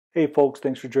Hey folks,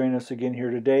 thanks for joining us again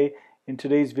here today. In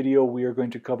today's video we are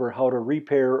going to cover how to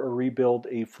repair or rebuild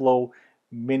a flow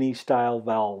mini style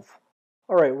valve.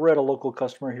 Alright, we're at a local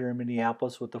customer here in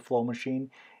Minneapolis with the flow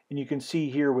machine, and you can see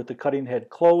here with the cutting head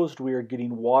closed we are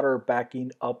getting water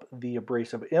backing up the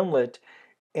abrasive inlet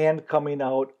and coming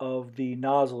out of the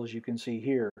nozzle, as you can see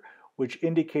here, which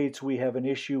indicates we have an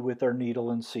issue with our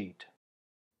needle and seat.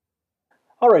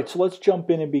 Alright, so let's jump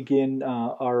in and begin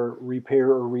our repair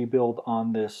or rebuild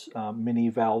on this mini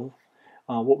valve.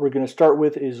 What we're going to start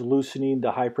with is loosening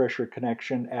the high pressure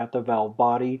connection at the valve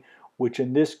body, which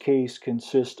in this case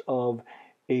consists of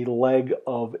a leg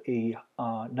of a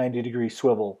 90-degree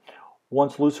swivel.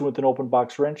 Once loosened with an open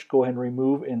box wrench, go ahead and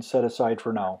remove and set aside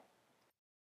for now.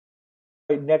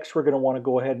 Right, next we're going to want to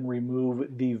go ahead and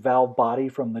remove the valve body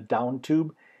from the down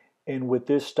tube. And with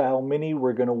this style mini,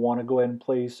 we're going to want to go ahead and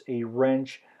place a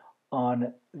wrench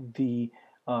on the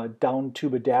down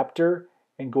tube adapter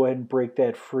and go ahead and break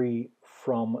that free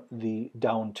from the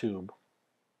down tube.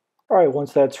 All right,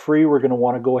 once that's free, we're going to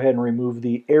want to go ahead and remove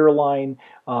the air line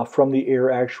from the air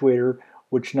actuator,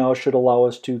 which now should allow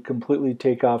us to completely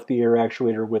take off the air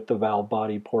actuator with the valve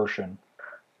body portion.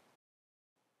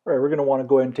 All right, we're going to want to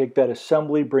go ahead and take that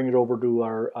assembly, bring it over to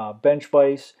our bench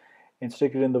vise, and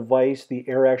stick it in the vise, the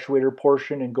air actuator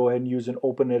portion, and go ahead and use an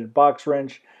open-ended box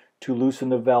wrench to loosen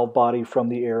the valve body from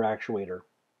the air actuator.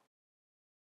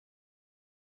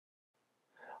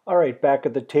 All right, back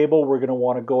at the table, we're going to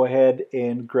want to go ahead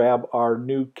and grab our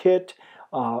new kit.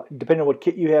 Depending on what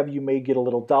kit you have, you may get a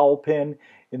little dowel pin.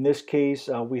 In this case,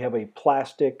 we have a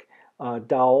plastic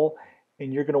dowel,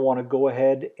 and you're going to want to go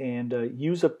ahead and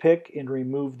use a pick and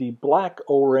remove the black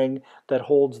O-ring that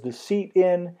holds the seat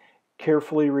in.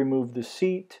 Carefully remove the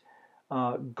seat.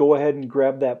 Go ahead and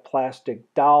grab that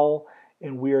plastic dowel,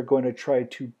 and we are going to try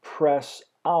to press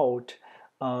out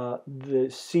the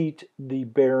seat, the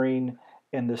bearing,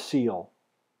 and the seal.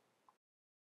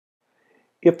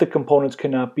 If the components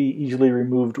cannot be easily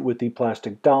removed with the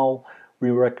plastic dowel,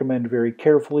 we recommend very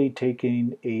carefully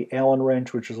taking an Allen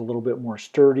wrench, which is a little bit more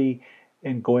sturdy,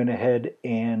 and going ahead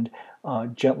and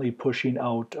gently pushing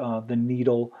out the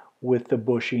needle with the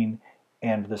bushing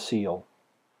and the seal.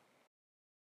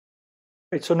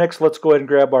 Right, so next let's go ahead and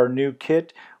grab our new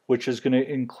kit, which is going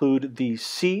to include the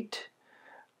seat.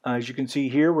 As you can see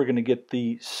here, we're going to get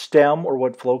the stem, or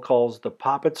what Flow calls the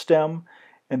poppet stem,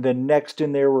 and then next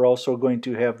in there we're also going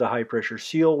to have the high pressure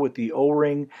seal with the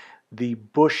O-ring, the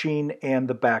bushing, and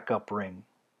the backup ring.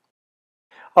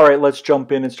 Alright, let's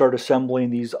jump in and start assembling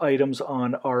these items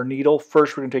on our needle.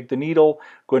 First we're going to take the needle,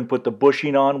 go ahead and put the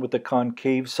bushing on with the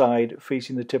concave side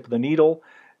facing the tip of the needle.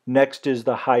 Next is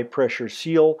the high pressure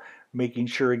seal, making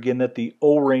sure again that the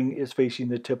O-ring is facing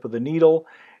the tip of the needle.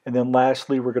 And then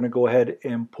lastly we're going to go ahead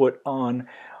and put on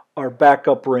our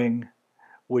backup ring,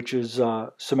 which is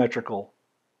symmetrical.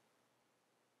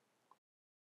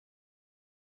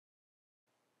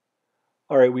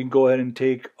 Alright, we can go ahead and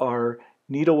take our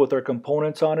needle with our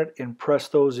components on it and press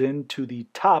those into the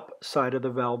top side of the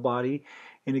valve body.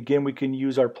 And again, we can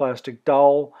use our plastic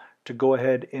dowel to go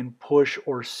ahead and push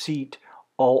or seat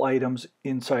all items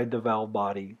inside the valve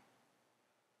body.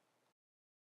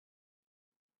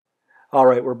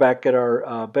 Alright, we're back at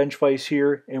our bench vise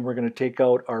here, and we're going to take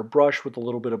out our brush with a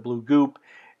little bit of blue goop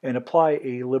and apply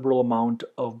a liberal amount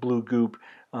of blue goop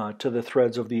to the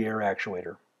threads of the air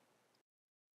actuator.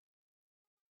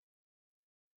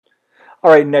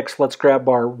 Alright, next let's grab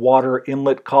our water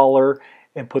inlet collar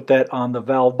and put that on the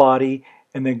valve body,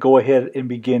 and then go ahead and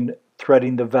begin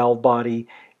threading the valve body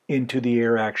into the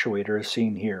air actuator as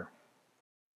seen here.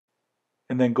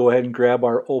 And then go ahead and grab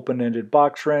our open-ended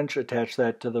box wrench, attach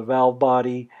that to the valve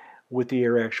body with the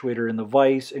air actuator in the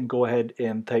vise, and go ahead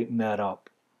and tighten that up.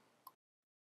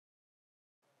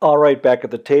 Alright, back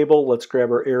at the table, let's grab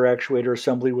our air actuator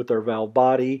assembly with our valve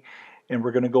body, and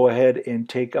we're going to go ahead and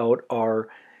take out our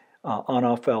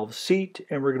on-off valve seat,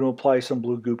 and we're going to apply some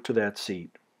blue goop to that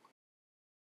seat.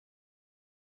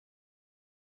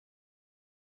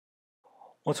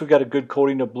 Once we've got a good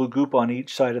coating of blue goop on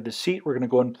each side of the seat, we're going to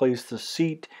go and place the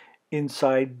seat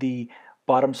inside the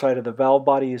bottom side of the valve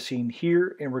body as seen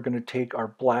here, and we're going to take our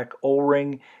black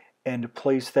O-ring and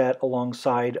place that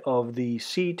alongside of the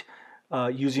seat,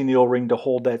 using the O-ring to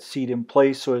hold that seat in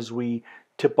place, so as we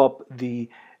tip up the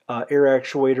air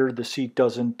actuator, the seat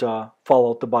doesn't fall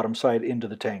out the bottom side into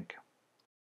the tank.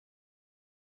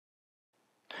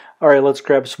 Alright, let's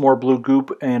grab some more blue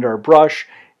goop and our brush,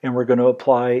 and we're going to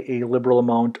apply a liberal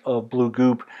amount of blue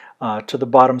goop to the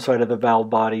bottom side of the valve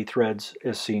body threads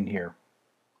as seen here.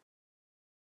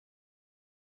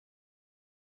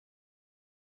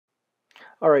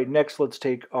 Alright, next let's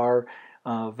take our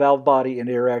valve body and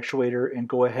air actuator, and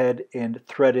go ahead and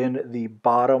thread in the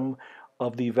bottom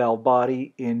of the valve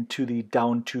body into the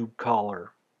down tube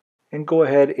collar. And go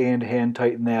ahead and hand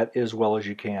tighten that as well as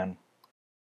you can.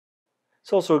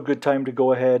 It's also a good time to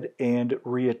go ahead and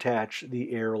reattach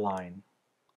the air line.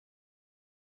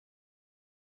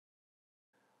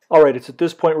 Alright, it's at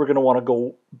this point we're going to want to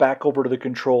go back over to the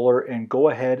controller and go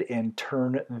ahead and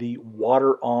turn the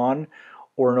water on,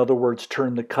 or in other words,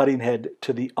 turn the cutting head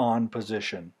to the on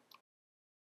position.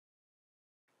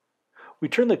 We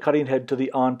turn the cutting head to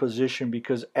the on position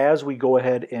because as we go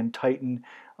ahead and tighten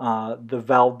the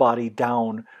valve body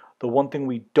down, the one thing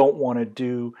we don't want to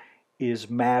do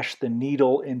is mash the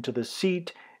needle into the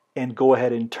seat and go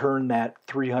ahead and turn that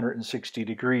 360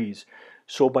 degrees.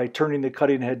 So by turning the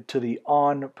cutting head to the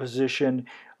on position,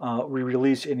 we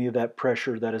release any of that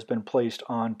pressure that has been placed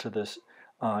onto this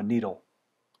needle.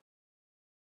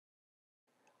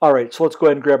 Alright, so let's go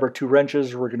ahead and grab our two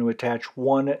wrenches. We're going to attach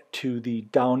one to the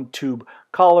down tube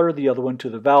collar, the other one to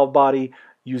the valve body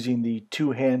using the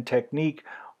two-hand technique.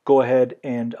 Go ahead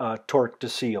and torque to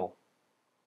seal.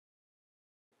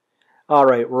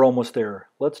 Alright, we're almost there.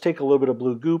 Let's take a little bit of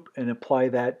blue goop and apply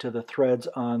that to the threads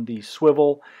on the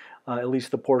swivel, at least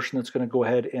the portion that's going to go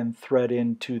ahead and thread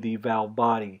into the valve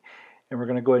body. And we're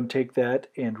going to go ahead and take that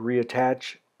and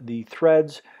reattach the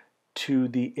threads to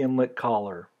the inlet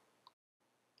collar.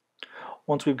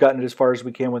 Once we've gotten it as far as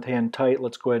we can with hand tight,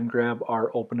 let's go ahead and grab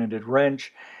our open-ended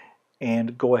wrench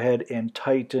and go ahead and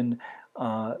tighten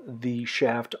the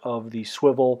shaft of the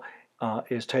swivel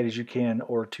as tight as you can,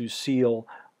 or to seal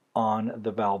on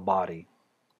the valve body.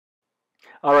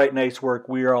 Alright, nice work.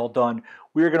 We are all done.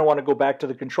 We are going to want to go back to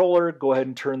the controller, go ahead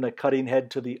and turn the cutting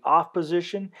head to the off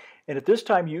position, and at this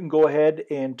time you can go ahead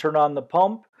and turn on the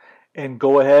pump and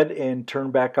go ahead and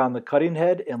turn back on the cutting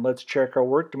head, and let's check our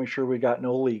work to make sure we got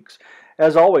no leaks.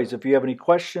 As always, if you have any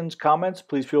questions, comments,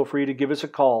 please feel free to give us a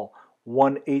call.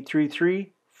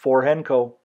 1-833-4Hennco.